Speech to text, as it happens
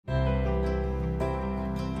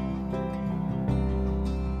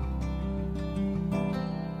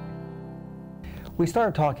we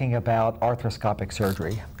started talking about arthroscopic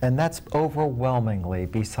surgery, and that's overwhelmingly,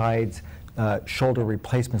 besides shoulder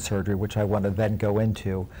replacement surgery, which I want to then go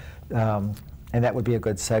into, and that would be a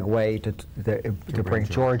good segue to bring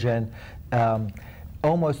George in.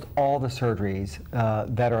 Almost all the surgeries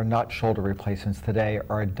that are not shoulder replacements today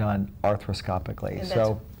are done arthroscopically.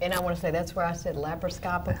 And I want to say that's where I said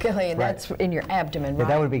laparoscopically, and that's in your abdomen, right? Yeah,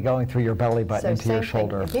 that would be going through your belly button into your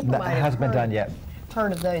shoulder. That hasn't been done yet.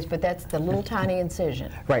 Heard of those, but that's the little tiny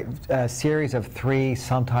incision. Right, a series of 3,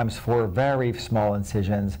 sometimes 4 very small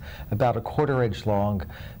incisions, about a 1/4 inch long.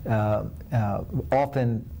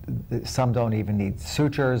 Often, some don't even need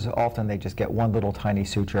sutures. Often they just get one little tiny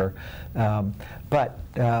suture. But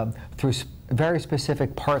through very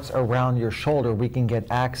specific parts around your shoulder, we can get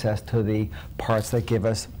access to the parts that give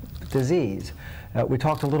us disease. We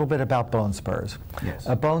talked a little bit about bone spurs. Yes.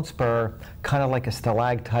 A bone spur, kind of like a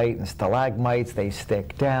stalactite and stalagmites, they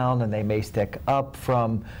stick down and they may stick up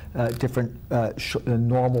from different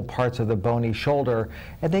normal parts of the bony shoulder,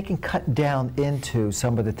 and they can cut down into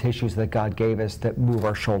some of the tissues that God gave us that move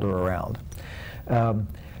our shoulder around.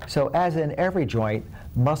 So as in every joint,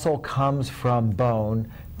 muscle comes from bone,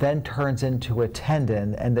 then turns into a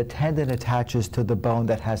tendon, and the tendon attaches to the bone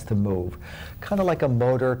that has to move. Kind of like a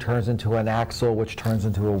motor turns into an axle, which turns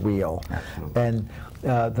into a wheel. Absolutely.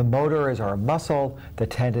 And the motor is our muscle, the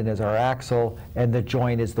tendon is our axle, and the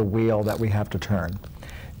joint is the wheel that we have to turn.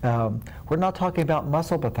 We're not talking about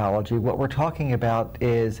muscle pathology. What we're talking about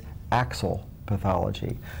is axle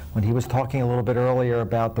pathology. When he was talking a little bit earlier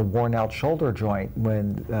about the worn out shoulder joint,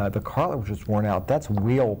 when the cartilage was worn out, that's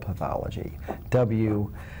wheel pathology,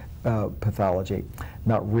 pathology,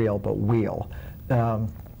 not real, but wheel.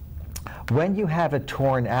 When you have a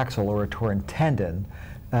torn axle or a torn tendon,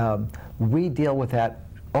 we deal with that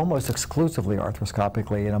almost exclusively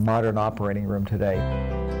arthroscopically in a modern operating room today.